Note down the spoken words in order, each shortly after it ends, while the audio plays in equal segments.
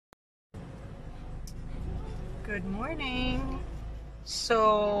Good morning.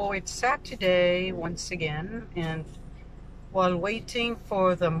 So it's Saturday once again, and while waiting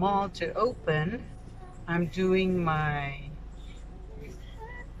for the mall to open, I'm doing my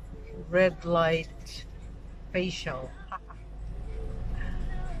red light facial.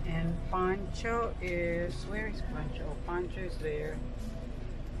 And Pancho is, where is Pancho? Pancho is there,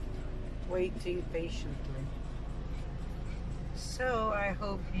 waiting patiently. So I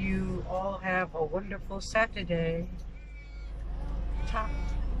hope you all have a wonderful Saturday. Ta.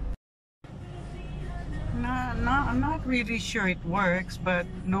 I'm not really sure it works, but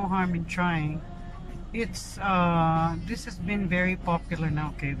no harm in trying. It's this has been very popular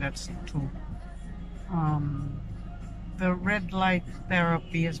now. Okay, that's two. The red light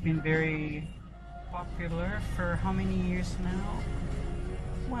therapy has been very popular for how many years now?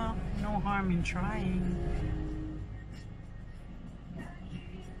 Well, no harm in trying.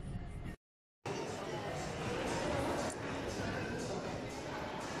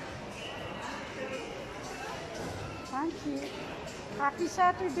 Thank you. Happy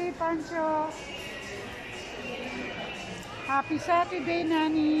Saturday, Pancho. Happy Saturday,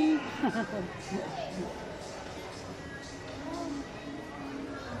 Nani.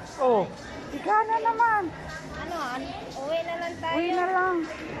 Oh, ika na naman. Ano? Uwi na lang tayo. Uwi na lang.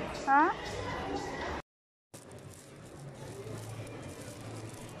 Ha?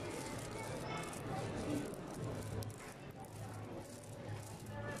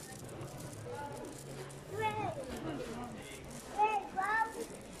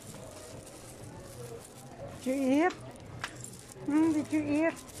 Did you eat? Did you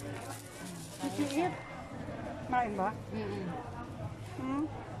eat? Did you eat? Kumain ba?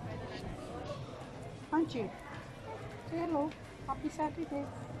 Pancho. Say hello. Happy Saturday.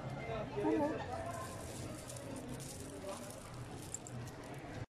 Hello.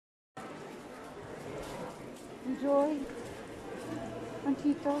 Enjoy.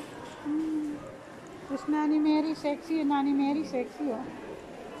 Panchito. This Nanny Mary sexy and Nanny Mary sexy. Oh.